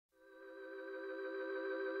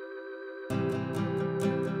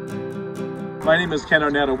My name is Ken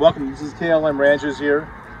Oneto. Welcome. This is KLM Ranches here.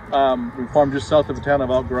 We farm just south of the town of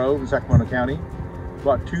Elk Grove in Sacramento County.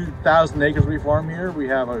 About 2,000 acres we farm here. We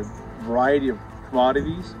have a variety of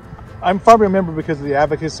commodities. I'm farming a member because of the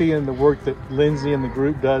advocacy and the work that Lindsay and the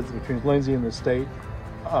group does between Lindsay and the state,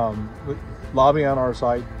 lobbying on our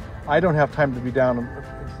side. I don't have time to be down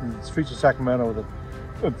in the streets of Sacramento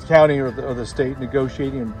or the county or the state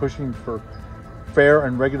negotiating and pushing for fair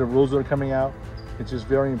and regular rules that are coming out. It's just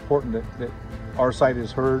very important that our side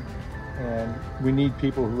is heard, and we need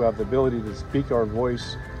people who have the ability to speak our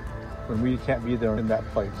voice when we can't be there in that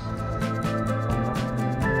place.